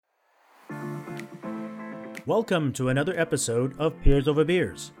Welcome to another episode of Peers Over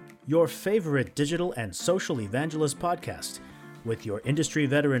Beers, your favorite digital and social evangelist podcast, with your industry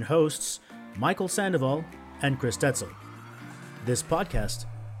veteran hosts, Michael Sandoval and Chris Tetzel. This podcast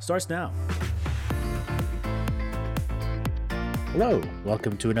starts now. Hello,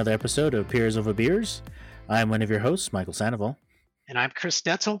 welcome to another episode of Peers Over Beers. I'm one of your hosts, Michael Sandoval. And I'm Chris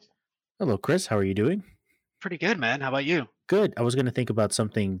Detzel. Hello, Chris. How are you doing? Pretty good, man. How about you? Good. I was going to think about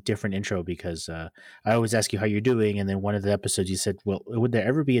something different intro because I always ask you how you're doing. And then one of the episodes you said, well, would there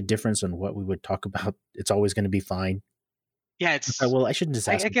ever be a difference on what we would talk about? It's always going to be fine. Yeah, it's... well, I shouldn't just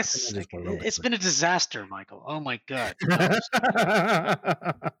ask. I guess it's been a disaster, Michael. Oh, my God.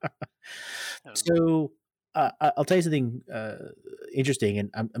 So I'll tell you something interesting. And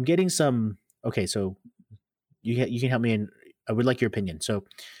I'm getting some... Okay, so you can help me, and I would like your opinion. So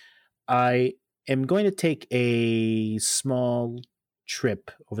I am going to take a small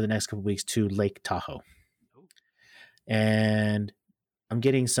trip over the next couple of weeks to Lake Tahoe. And I'm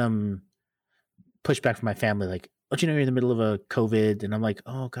getting some pushback from my family, like, don't you know you're in the middle of a COVID? And I'm like,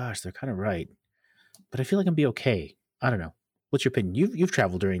 oh gosh, they're kind of right. But I feel like I'm be okay. I don't know. What's your opinion? You've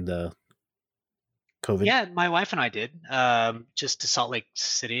traveled during the COVID. Yeah, my wife and I did, just to Salt Lake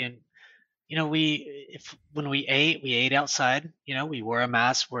City. And, you know, when we ate outside, you know, we wore a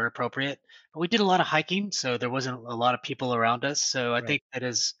mask where appropriate. But we did a lot of hiking, so there wasn't a lot of people around us. So I think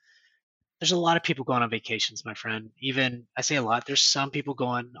there's a lot of people going on vacations, my friend. Even, I say a lot, there's some people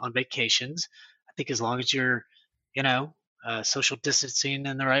going on vacations. I think as long as you're, you know, social distancing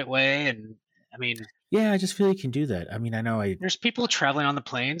in the right way. And I mean, yeah, I just feel you can do that. I mean, I know there's people traveling on the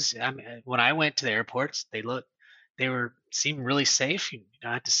planes. I mean, when I went to the airports, seemed really safe. You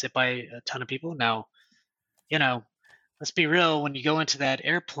don't have to sit by a ton of people. Now, you know, let's be real. When you go into that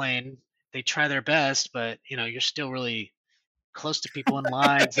airplane, they try their best, but you know, you're still really close to people in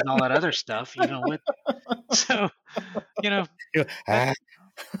lines and all that other stuff. You know, so you know.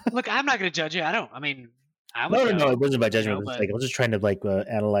 Look, I'm not going to judge you. I mean, I would no, it wasn't about judgment. You know, I was just trying to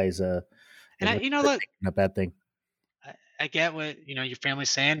analyze. And look, not a bad thing. I get what your family's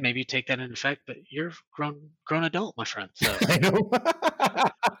saying. Maybe you take that into effect, but you're a grown adult, my friend. So I know.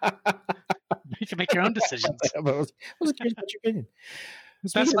 You can make your own decisions. I was curious about your opinion.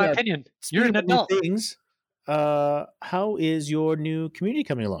 That's my opinion. You're an adult. Things, how is your new community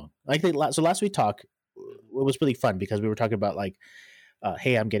coming along? So last we talked, it was really fun because we were talking about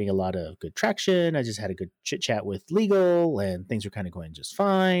hey, I'm getting a lot of good traction. I just had a good chit chat with legal, and things were kind of going just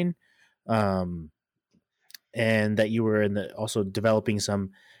fine. And that you were also developing some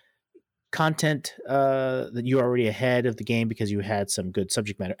content that you were already ahead of the game because you had some good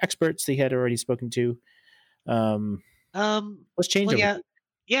subject matter experts that you had already spoken to. What's changed? Well,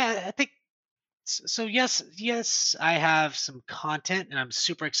 yeah, I think so. Yes, I have some content, and I'm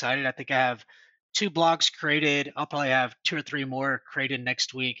super excited. I think I have 2 blogs created. I'll probably have 2 or 3 more created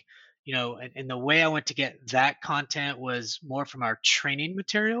next week. You know, and the way I went to get that content was more from our training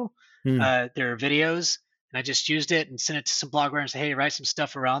material. There are videos, and I just used it and sent it to some bloggers and say, hey, write some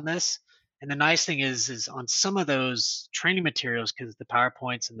stuff around this. And the nice thing is on some of those training materials, because the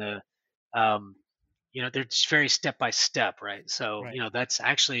PowerPoints and the, they're just very step by step, right? So, that's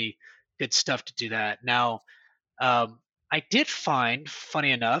actually good stuff to do that. Now, I did find,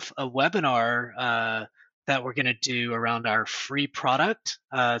 funny enough, a webinar that we're going to do around our free product.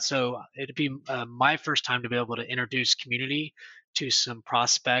 So it'd be my first time to be able to introduce community to some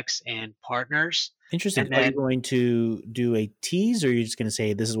prospects and partners. Interesting. And then, are you going to do a tease, or are you just going to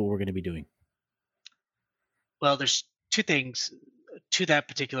say this is what we're going to be doing? Well, there's 2 things to that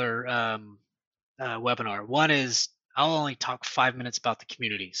particular webinar. One is I'll only talk 5 minutes about the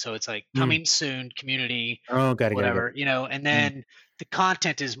community. So it's like coming soon, community, whatever, and then the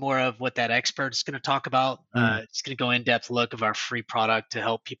content is more of what that expert is going to talk about. It's going to go in-depth look of our free product to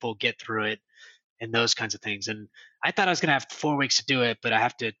help people get through it and those kinds of things. And I thought I was going to have 4 weeks to do it, but I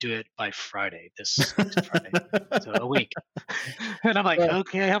have to do it by Friday, this Friday, so a week. And I'm like,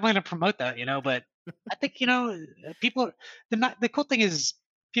 okay, how am I going to promote that? But I think, people, the cool thing is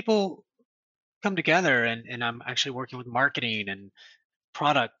people come together, and I'm actually working with marketing and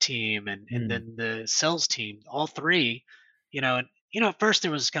product team and then the sales team, all 3, and at first there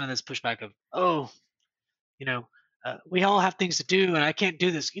was kind of this pushback of, we all have things to do and I can't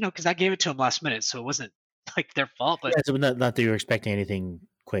do this, because I gave it to them last minute, so it wasn't like their fault. But so not that you were expecting anything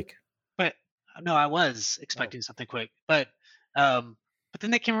quick. But no, I was expecting something quick. But then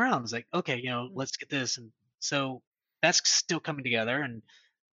they came around. It was like, okay, let's get this, and so that's still coming together. And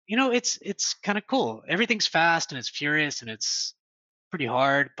it's kind of cool. Everything's fast and it's furious and it's pretty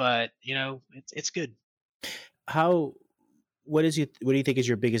hard, but it's good. What do you think is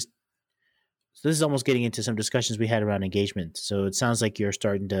your biggest So this is almost getting into some discussions we had around engagement. So it sounds like you're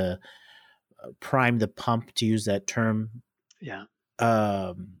starting to prime the pump, to use that term, Yeah.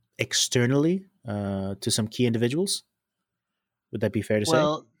 externally to some key individuals. Would that be fair to say?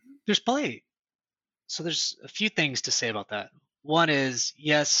 Well, there's probably there's a few things to say about that. One is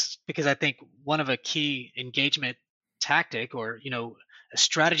yes, because I think one of a key engagement tactic, or a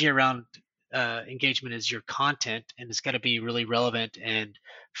strategy around engagement, is your content, and it's got to be really relevant and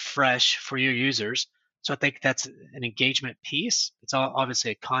fresh for your users. So I think that's an engagement piece. It's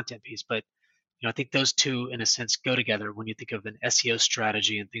obviously a content piece, but I think those two, in a sense, go together when you think of an SEO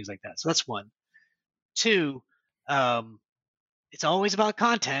strategy and things like that. So that's one. Two, um, it's always about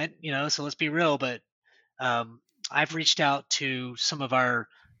content, so let's be real, but um, I've reached out to some of our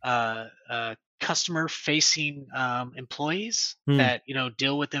customer-facing employees Hmm. that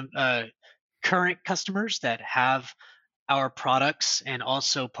deal with them, current customers that have our products, and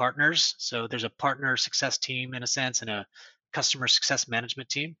also partners. So there's a partner success team, in a sense, and a customer success management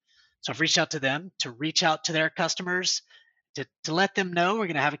team. So I've reached out to them to reach out to their customers to let them know we're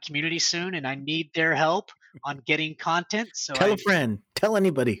going to have a community soon, and I need their help on getting content. So Tell a friend. Tell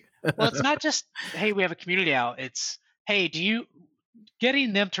anybody. well, it's not just, hey, we have a community out. It's, hey,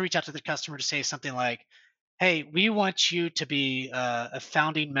 getting them to reach out to the customer to say something like, hey, we want you to be a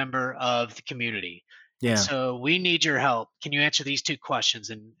founding member of the community. And Yeah. so we need your help. Can you answer these two questions?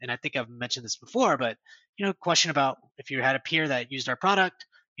 And I think I've mentioned this before, but question about if you had a peer that used our product,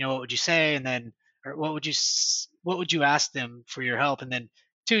 what would you say? And then, or what would you ask them for your help? And then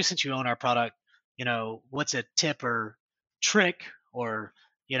two, since you own our product, what's a tip or trick, or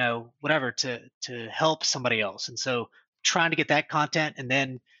whatever, to help somebody else? And so trying to get that content, and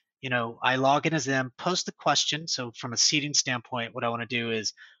then I log in as them, post the question. So from a seeding standpoint, what I want to do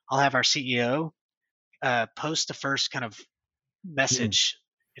is I'll have our CEO post the first kind of Hmm. message,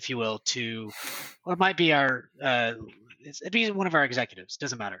 if you will, or it might be it'd be one of our executives,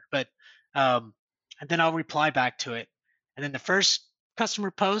 doesn't matter. But and then I'll reply back to it. And then the first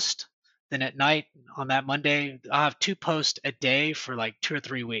customer post, then at night on that Monday, I'll have two posts a day for like 2 or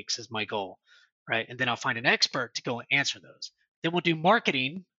 3 weeks is my goal, right? And then I'll find an expert to go and answer those. Then we'll do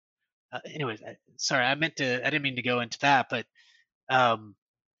marketing. Anyways, sorry, I didn't mean to go into that, um,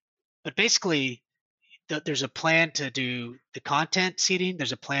 but basically, there's a plan to do the content seeding.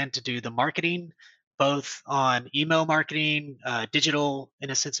 There's a plan to do the marketing, both on email marketing, digital, in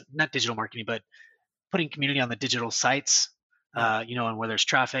a sense, not digital marketing, but putting community on the digital sites, Yeah. and where there's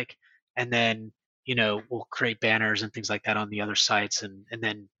traffic. And then, we'll create banners and things like that on the other sites, and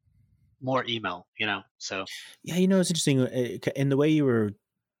then more email, so. Yeah. It's interesting. In the way you were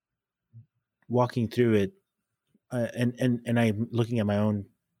walking through it, and I'm looking at my own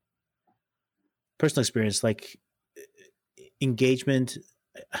personal experience, like engagement.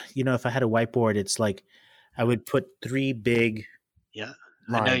 If I had a whiteboard, it's like I would put three big Yeah,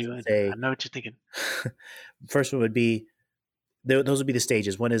 I know lines you and would. I say, know what you're thinking. first one would be those would be the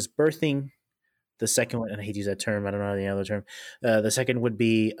stages. One is birthing. The second one, and I hate to use that term. I don't know any other term. The second would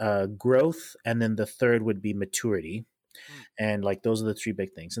be growth, and then the third would be maturity. Hmm. And like those are the three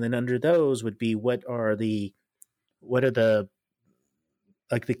big things. And then under those would be what are the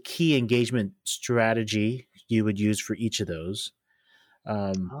like the key engagement strategy you would use for each of those.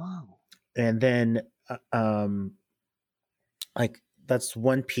 Um, Oh, and then like that's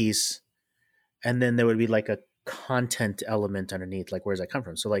one piece, and then there would be like a content element underneath, like where does that come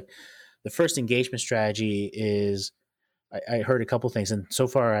from? So like the first engagement strategy is I heard a couple things, and so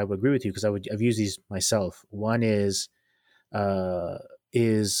far I would agree with you because I've used these myself. One uh,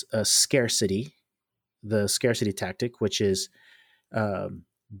 is a scarcity, the scarcity tactic, which is um,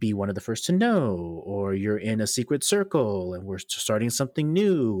 be one of the first to know, or you're in a secret circle and we're starting something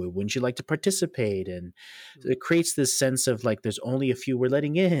new. Wouldn't you like to participate? And hmm. it creates this sense of like there's only a few we're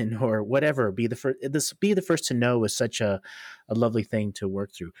letting in, or whatever. Be the first to know is such a lovely thing to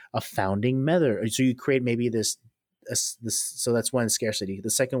work through. A founding method. So you create maybe this. So that's one, scarcity.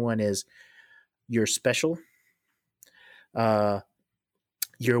 The second one is you're special. Uh,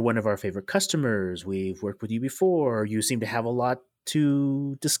 you're one of our favorite customers. We've worked with you before. You seem to have a lot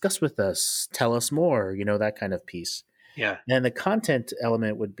to discuss with us. Tell us more, that kind of piece. Yeah. And the content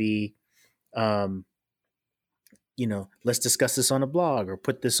element would be, um, let's discuss this on a blog or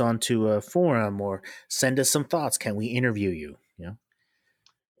put this onto a forum or send us some thoughts. Can we interview you?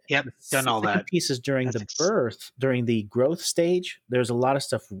 Yep. The Done all second that. piece is during That's the birth, during the growth stage. There's a lot of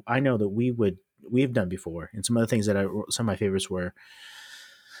stuff I know that we've done before, and some other things some of my favorites were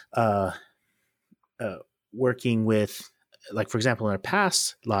uh, uh, working with, like for example, in a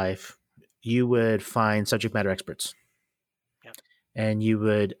past life, you would find subject matter experts, Yep. and you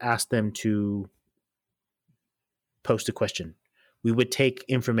would ask them to post a question. We would take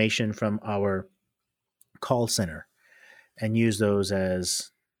information from our call center and use those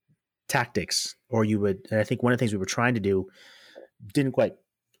as tactics. Or you would, and I think one of the things we were trying to do didn't quite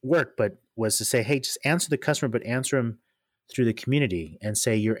work, but was to say, hey, just answer the customer, but answer them through the community and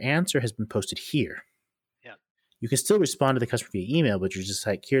say, your answer has been posted here. Yeah. You can still respond to the customer via email, but you're just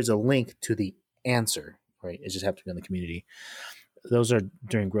like, here's a link to the answer, right? It just happens to be on the community. Those are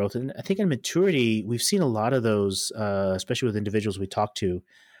during growth. And I think in maturity, we've seen a lot of those, especially with individuals we talk to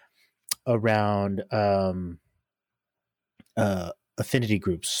around affinity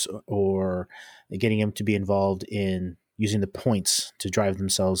groups or getting them to be involved in using the points to drive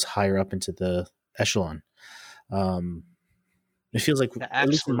themselves higher up into the echelon. It feels like, at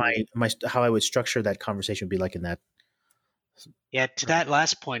least in my how I would structure that conversation would be like in that. Yeah, to that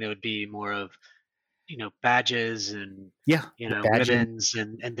last point, it would be more of, badges and ribbons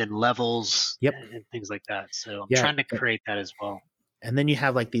and then levels and things like that. So I'm trying to create that as well. And then you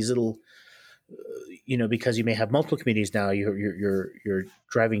have like these little, because you may have multiple communities now, you're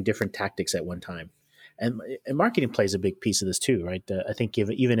driving different tactics at one time. And marketing plays a big piece of this too, right? I think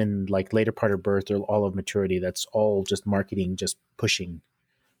even in like later part of birth or all of maturity, that's all just marketing, just pushing.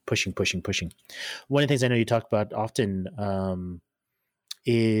 One of the things I know you talk about often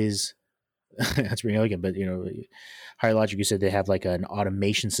is that's really elegant, but Higher Logic, you said they have like an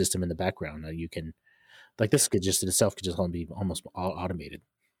automation system in the background. You can, like, this could just be almost all automated.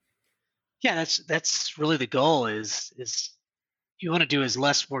 Yeah, that's really the goal. Is you want to do as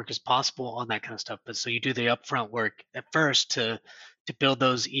less work as possible on that kind of stuff, but so you do the upfront work at first to build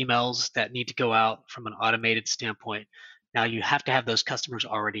those emails that need to go out from an automated standpoint. Now you have to have those customers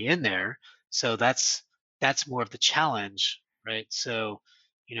already in there, so that's more of the challenge, right? So,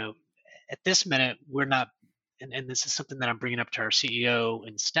 at this minute we're not, and this is something that I'm bringing up to our CEO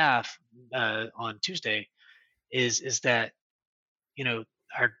and staff on Tuesday, is that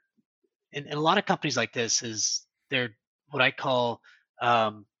our in a lot of companies like this is they're what I call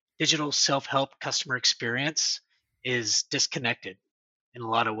digital self-help customer experience is disconnected in a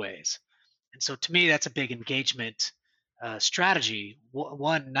lot of ways. And so to me, that's a big engagement strategy.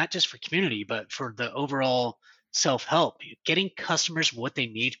 One, not just for community, but for the overall self-help. Getting customers what they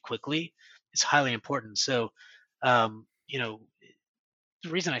need quickly is highly important. So, the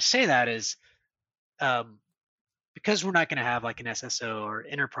reason I say that is because we're not going to have like an SSO or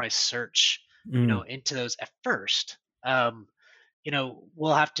enterprise search, into those at first.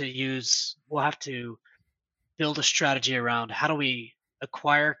 We'll have to build a strategy around how do we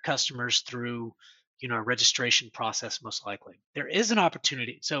acquire customers through, a registration process. Most likely, there is an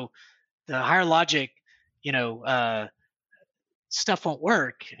opportunity. So the Higher Logic, stuff won't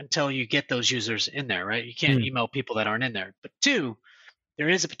work until you get those users in there, right? You can't email people that aren't in there. But two, there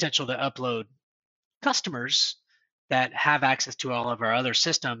is a potential to upload customers that have access to all of our other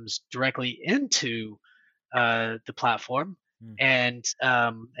systems directly into the platform, and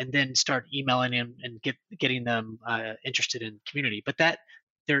then start emailing them and getting them interested in community. But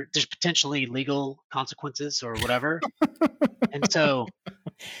there's potentially legal consequences or whatever, and so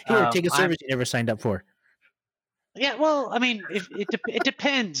here, take a service you never signed up for. Yeah, well, I mean, it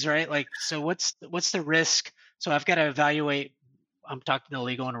depends, right? Like, so what's the risk? So I've got to evaluate. I'm talking to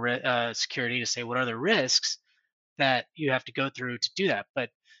legal and security to say what are the risks that you have to go through to do that. But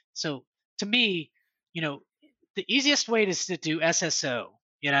so to me, the easiest way is to do SSO,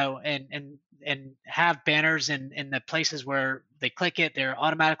 and have banners in the places where they click it, they're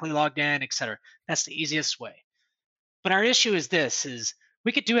automatically logged in, etc. That's the easiest way. But our issue is this: is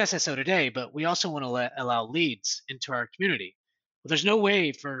we could do SSO today, but we also want to allow leads into our community. Well, there's no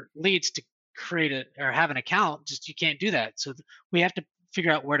way for leads to create or have an account. Just you can't do that. So we have to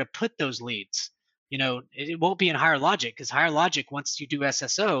figure out where to put those leads. It won't be in Higher Logic, because Higher Logic, once you do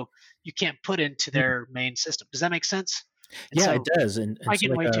SSO, you can't put into their main system. Does that make sense? And so, it does. And I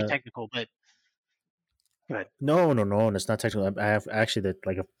get way too technical, but go ahead. No, it's not technical. I have actually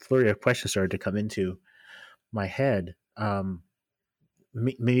like a flurry of questions started to come into my head.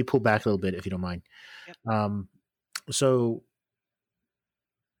 Maybe pull back a little bit if you don't mind. Yep. So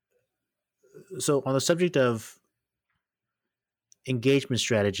on the subject of engagement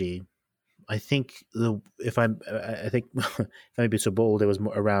strategy, I think if I may be so bold, it was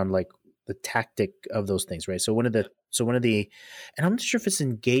more around like the tactic of those things, right? So one of the, and I'm not sure if it's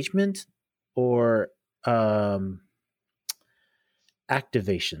engagement or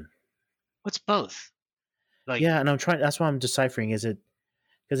activation. What's both? Yeah, and that's why I'm deciphering. Is it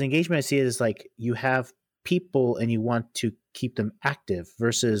because engagement, I see it as like you have people and you want to keep them active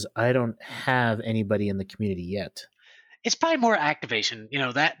versus I don't have anybody in the community yet. It's probably more activation.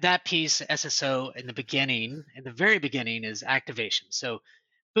 That piece SSO in the beginning, in the very beginning, is activation. So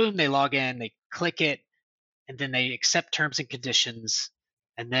boom, they log in, they click it, and then they accept terms and conditions,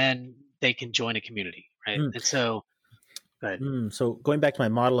 and then they can join a community, right? Mm. And so, go ahead. So going back to my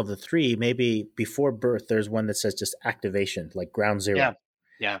model of the three, maybe before birth, there's one that says just activation, like ground Yeah, zero,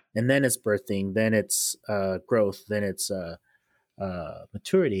 yeah, and then it's birthing, then it's growth, then it's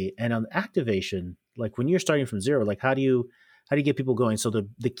maturity, and on activation, like when you're starting from zero, like how do you get people going? So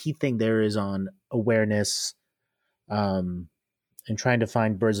the key thing there is on awareness, um, and trying to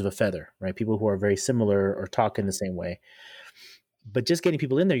find birds of a feather, right? People who are very similar or talk in the same way. But just getting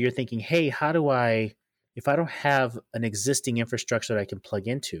people in there, you're thinking, hey, how do I, if I don't have an existing infrastructure that I can plug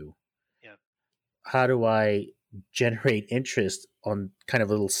into, yeah, how do I generate interest on kind of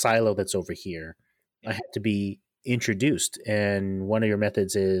a little silo that's over here? I yeah, have to be introduced. And one of your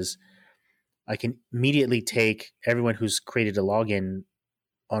methods is I can immediately take everyone who's created a login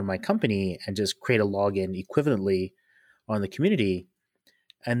on my company and just create a login equivalently on the community.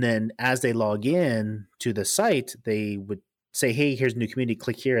 And then as they log in to the site, they would say, hey, here's a new community,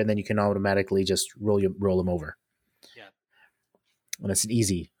 click here, and then you can automatically just roll them over. yeah, And that's an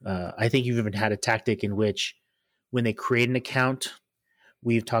easy. I think you've even had a tactic in which when they create an account,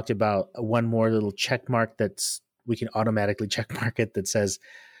 we've talked about one more little check mark that's we can automatically check mark it that says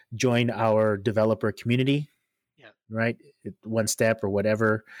join our developer community, yeah. right? One step or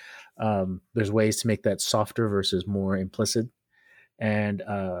whatever. There's ways to make that softer versus more implicit. And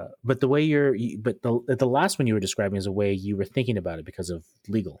but the way but the last one you were describing is a way you were thinking about it because of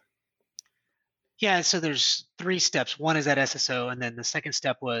legal. Yeah, so there's three steps. One is that SSO, and then the second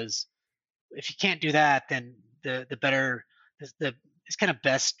step was if you can't do that, then the better the it's kind of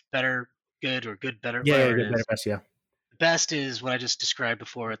best, better, good, or good, better, Yeah, yeah, whatever it good, better, is. best, yeah. The best is what I just described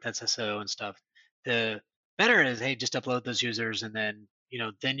before with SSO and stuff. The better is, hey, just upload those users, and then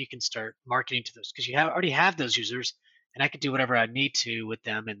then you can start marketing to those because already have those users, and I can do whatever I need to with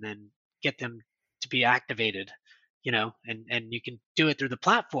them, and then get them to be activated. And you can do it through the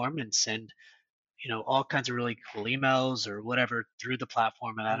platform and send all kinds of really cool emails or whatever through the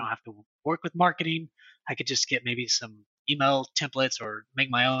platform, and I don't have to work with marketing. I could just get maybe some email templates or make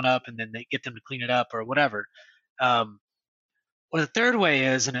my own up, and then they get them to clean it up or whatever. Um, or the third way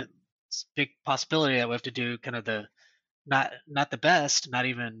is, and it's a big possibility that we have to do kind of the not the best, not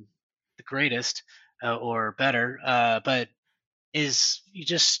even the greatest or better, but is you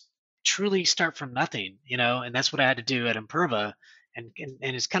just truly start from nothing, and that's what I had to do at Imperva, and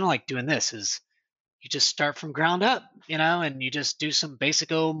it's kind of like doing this is you just start from ground up, and you just do some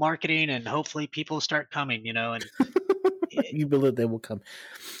basic old marketing, and hopefully people start coming, and it, You believe they will come.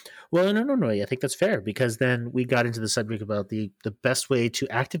 Well, no, no, no. I think that's fair because then we got into the subject about the best way to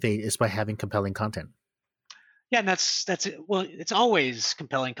activate is by having compelling content. yeah, and that's it. Well, it's always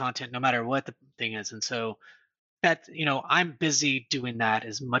compelling content no matter what the thing is, and so that I'm busy doing that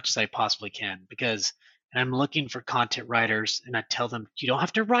as much as I possibly can because and I'm looking for content writers, and I tell them you don't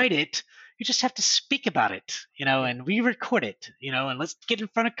have to write it, you just have to speak about it, and we record it, and let's get in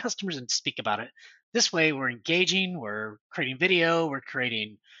front of customers and speak about it. This way we're engaging, we're creating video, we're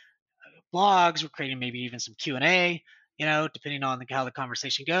creating blogs, we're creating maybe even some Q&A, depending on how the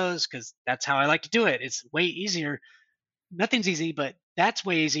conversation goes, because that's how I like to do it. It's way easier. Nothing's easy, but that's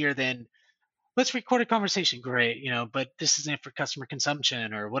way easier than let's record a conversation. Great, but this isn't for customer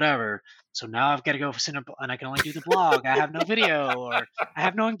consumption or whatever. So now I've got to go send and I can only do the blog. I have no video or I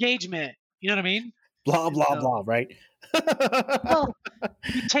have no engagement. You know what I mean? Blah And blah so, blah. Right? well,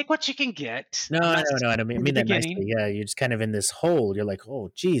 you take what you can get. No, I'm no, not no. I don't mean, I in the mean that beginning. nicely. Yeah, you're just kind of in this hole. You're like, oh,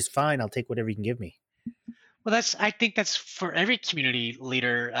 geez, fine. I'll take whatever you can give me. Well, I think that's for every community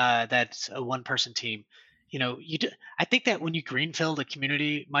leader that's a one person team. I think that when you greenfield a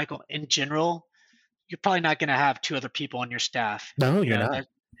community, Michael, in general, you're probably not going to have two other people on your staff. No, you're not. That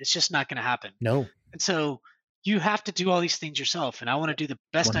it's just not going to happen. No, And so you have to do all these things yourself. And I want to do the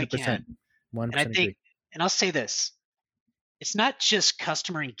best I 100%. can. And I 100% think, agree. and I'll say this, it's not just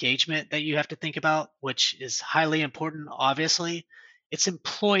customer engagement that you have to think about, which is highly important, obviously. It's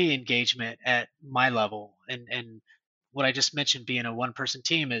employee engagement at my level. And what I just mentioned being a one person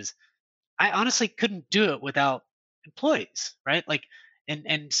team is I honestly couldn't do it without employees, right? Like,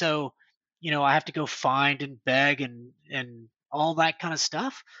 and so, I have to go find and beg and all that kind of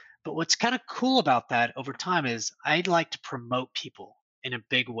stuff. But what's kind of cool about that over time is I'd like to promote people in a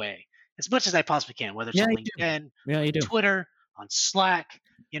big way as much as I possibly can, whether it's Yeah, on you do. LinkedIn, Yeah, on you do. Twitter, on Slack.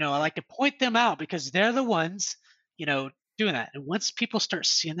 I like to point them out because they're the ones, doing that. And once people start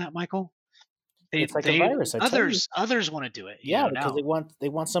seeing that, Michael, It's like a they virus, I tell you. others want to do it, Yeah, because now. they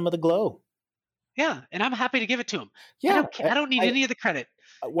want some of the glow. Yeah, and I'm happy to give it to them. I Yeah, don't ca I don't need I any of the credit,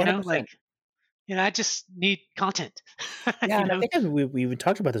 you know, like, 100%. I just need content, Yeah, you and I know? think we even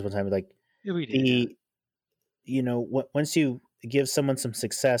talked about this one time, like, Yeah, we did, yeah. the once you give someone some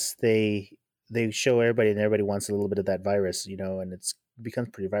success, they show everybody, and everybody wants a little bit of that virus, and it becomes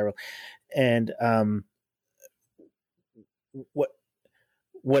pretty viral. And what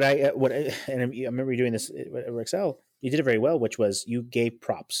and I remember you doing this at Rexel. You did it very well, which was you gave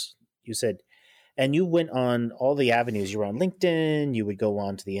props. You said, and you went on all the avenues. You were on LinkedIn. You would go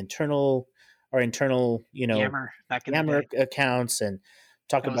on to the internal, Yammer back in the Yammer day. accounts and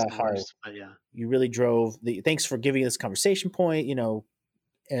talk That was about the how worst, but yeah. you really drove the. Thanks for giving us conversation point.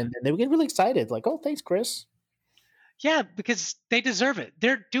 And they would get really excited, like, "Oh, thanks, Chris." Yeah, because they deserve it.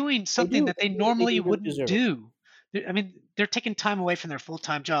 They're doing They something do. that they They normally do really wouldn't deserve it. do. I mean, they're taking time away from their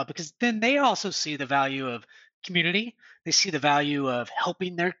full-time job because then they also see the value of community. They see the value of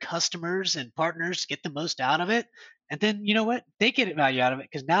helping their customers and partners get the most out of it. And then you know what? They get value out of it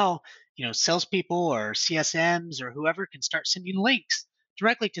because now, salespeople or CSMs or whoever can start sending links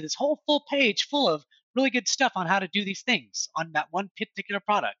directly to this whole full page full of really good stuff on how to do these things on that one particular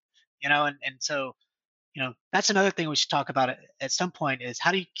product. And so that's another thing we should talk about at some point is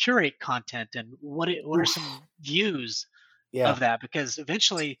how do you curate content and what are Oof. some views Yeah. of that? Because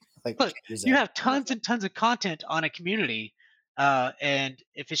eventually, Like, look, use you that. have tons and tons of content on a community, and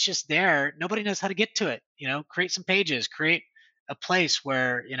if it's just there, nobody knows how to get to it. Create some pages, create a place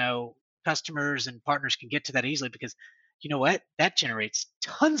where customers and partners can get to that easily. Because you know what, that generates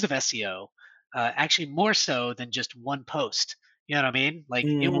tons of SEO, actually more so than just one post. You know what I mean? Like it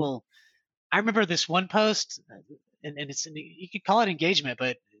Mhm. will. I remember this one post, and you could call it engagement,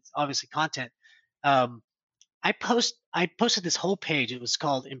 but it's obviously content. Um, I posted this whole page. It was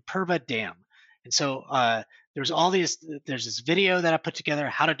called Imperva Dam, and so there's this video that I put together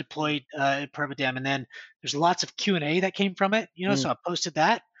how to deploy Imperva Dam, and then there's lots of Q&A that came from it. Mm. So I posted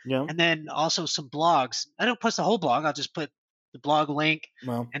that, Yeah. and then also some blogs. I don't post the whole blog. I'll just put the blog link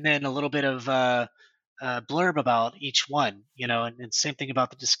Well, and then a little bit of blurb about each one. And same thing about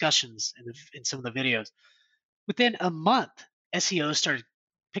the discussions in some of the videos. Within a month, SEO started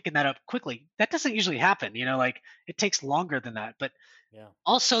picking that up quickly. That doesn't usually happen, like it takes longer than that. But yeah.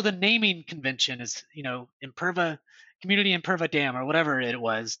 also the naming convention is, Imperva Community Imperva Dam or whatever it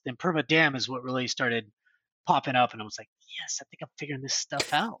was. The Imperva Dam is what really started popping up, and I was like, yes, I think I'm figuring this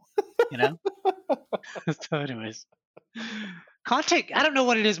stuff out, you know. So, anyways, content. I don't know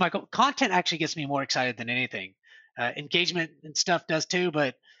what it is, Michael. Content actually gets me more excited than anything. Engagement and stuff does too,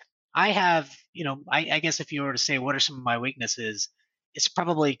 but I have, I guess if you were to say what are some of my weaknesses, it's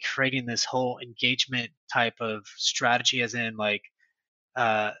probably creating this whole engagement type of strategy, as in like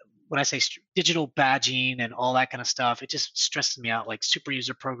uh, when I say digital badging and all that kind of stuff, it just stresses me out. Like super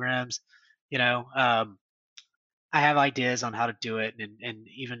user programs, you know, um, I have ideas on how to do it and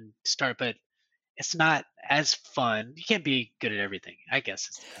even start, but it's not as fun. You can't be good at everything, I guess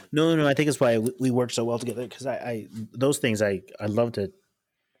is the point. No, no, I think it's why we work so well together, because I those things I love to.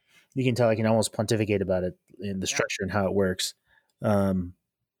 You can tell I can almost pontificate about it in the Yeah. structure and how it works. Um,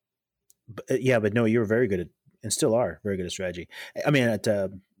 yeah, but no, you're very good at, and still are very good at strategy. I mean, at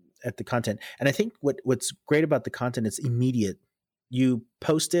the content, and I think what's great about the content, it's immediate. You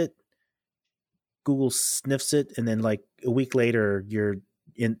post it, Google sniffs it, and then like a week later, you're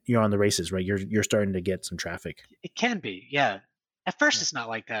on the races, right? You're starting to get some traffic. It can be, yeah. At first, it's not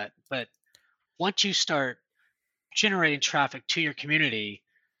like that, but once you start generating traffic to your community,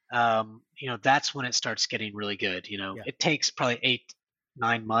 that's when it starts getting really good. Yeah, It takes probably 8,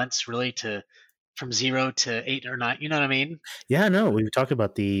 9 months really to from 0 to 8 or 9. You know what I mean? yeah. No, we've talked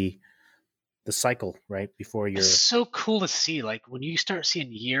about the cycle, right? Before It's you're, so cool to see, like when you start seeing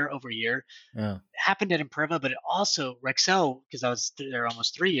year over year. It uh, happened at Imperva, but it also Rexel because I was there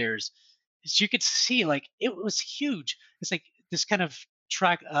almost 3 years. Is you could see like it was huge. It's like this kind of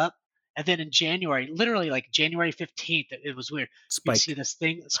track up, and then in January, literally like January 15th, it was weird. You'd see spike, this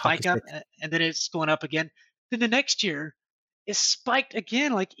thing hockey spike up, stick. and then it's going up again. Then the next year, it spiked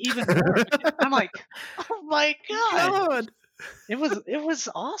again, like even more. I'm like, oh my god, God, it was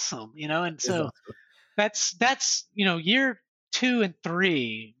awesome, and it's so awesome. that's year 2 and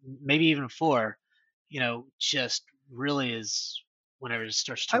 3, maybe even 4, just really is whenever it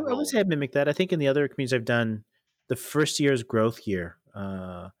starts to I would roll. say I mimic that. I think in the other communities I've done, the first year's growth year,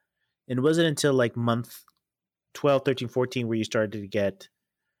 and it wasn't until like month 12, 13, 14 where you started to get,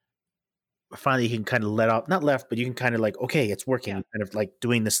 finally you can kind of let off, not left, but you can kind of like, okay, it's working. Yeah. You're kind of like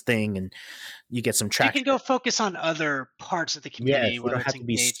doing this thing, and you get some So you can traction. go focus on other parts of the Yes, community, you whether don't it's have to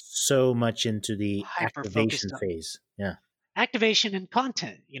be engaged, so much into the hyper activation focused on. phase. Yeah. activation and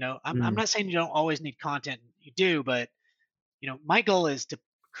content. I'm Mm, not saying you don't always need content. You do, but my goal is to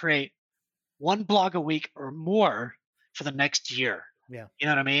create one blog a week or more for the next year. yeah. You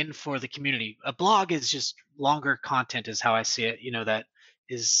know what I mean? For the community. A blog is just longer content is how I see it, that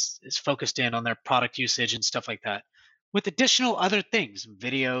is focused in on their product usage and stuff like that. With additional other things,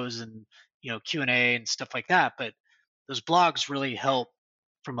 videos and Q&A and stuff like that, but those blogs really help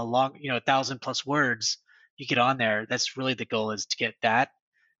from a long, 1,000 plus words you get on there. That's really the goal, is to get that,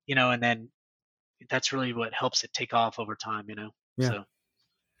 and then that's really what helps it take off over time. Yeah. So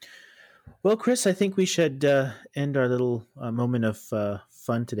Well, Chris, I think we should end our little moment of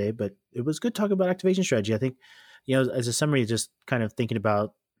fun today, but it was good talking about activation strategy. I think, as a summary, just kind of thinking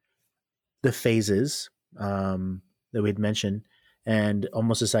about the phases that we had mentioned and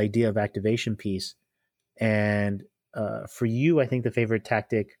almost this idea of activation piece. And for you, I think the favorite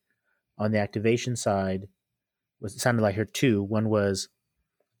tactic on the activation side was, it sounded like here two. One was,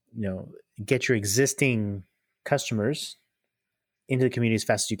 get your existing customers into the community as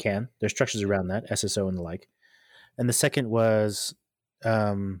fast as you can. There's structures around that, SSO and the like. And the second was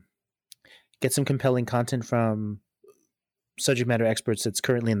um, get some compelling content from subject matter experts that's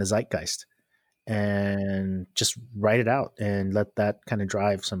currently in the zeitgeist, and just write it out and let that kind of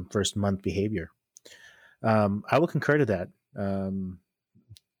drive some first month behavior. I will concur to that.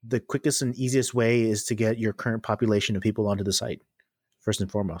 The quickest and easiest way is to get your current population of people onto the site, first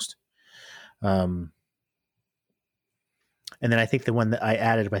and foremost. And then I think the one that I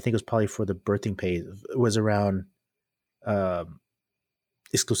added, but I think it was probably for the birthing page, was around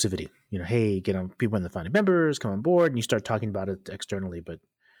exclusivity. Hey, get on people in the founding members, come on board, and you start talking about it externally. But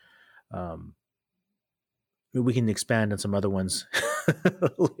we can expand on some other ones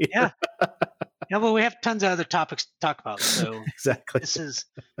later. yeah. Yeah, well, we have tons of other topics to talk about. So Exactly. this is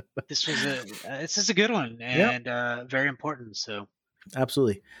a good one, and very important. So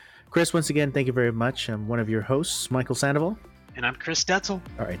Absolutely. Chris, once again, thank you very much. I'm one of your hosts, Michael Sandoval. And I'm Chris Stetzel.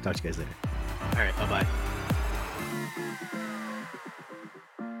 All right, talk to you guys later. All right, bye-bye.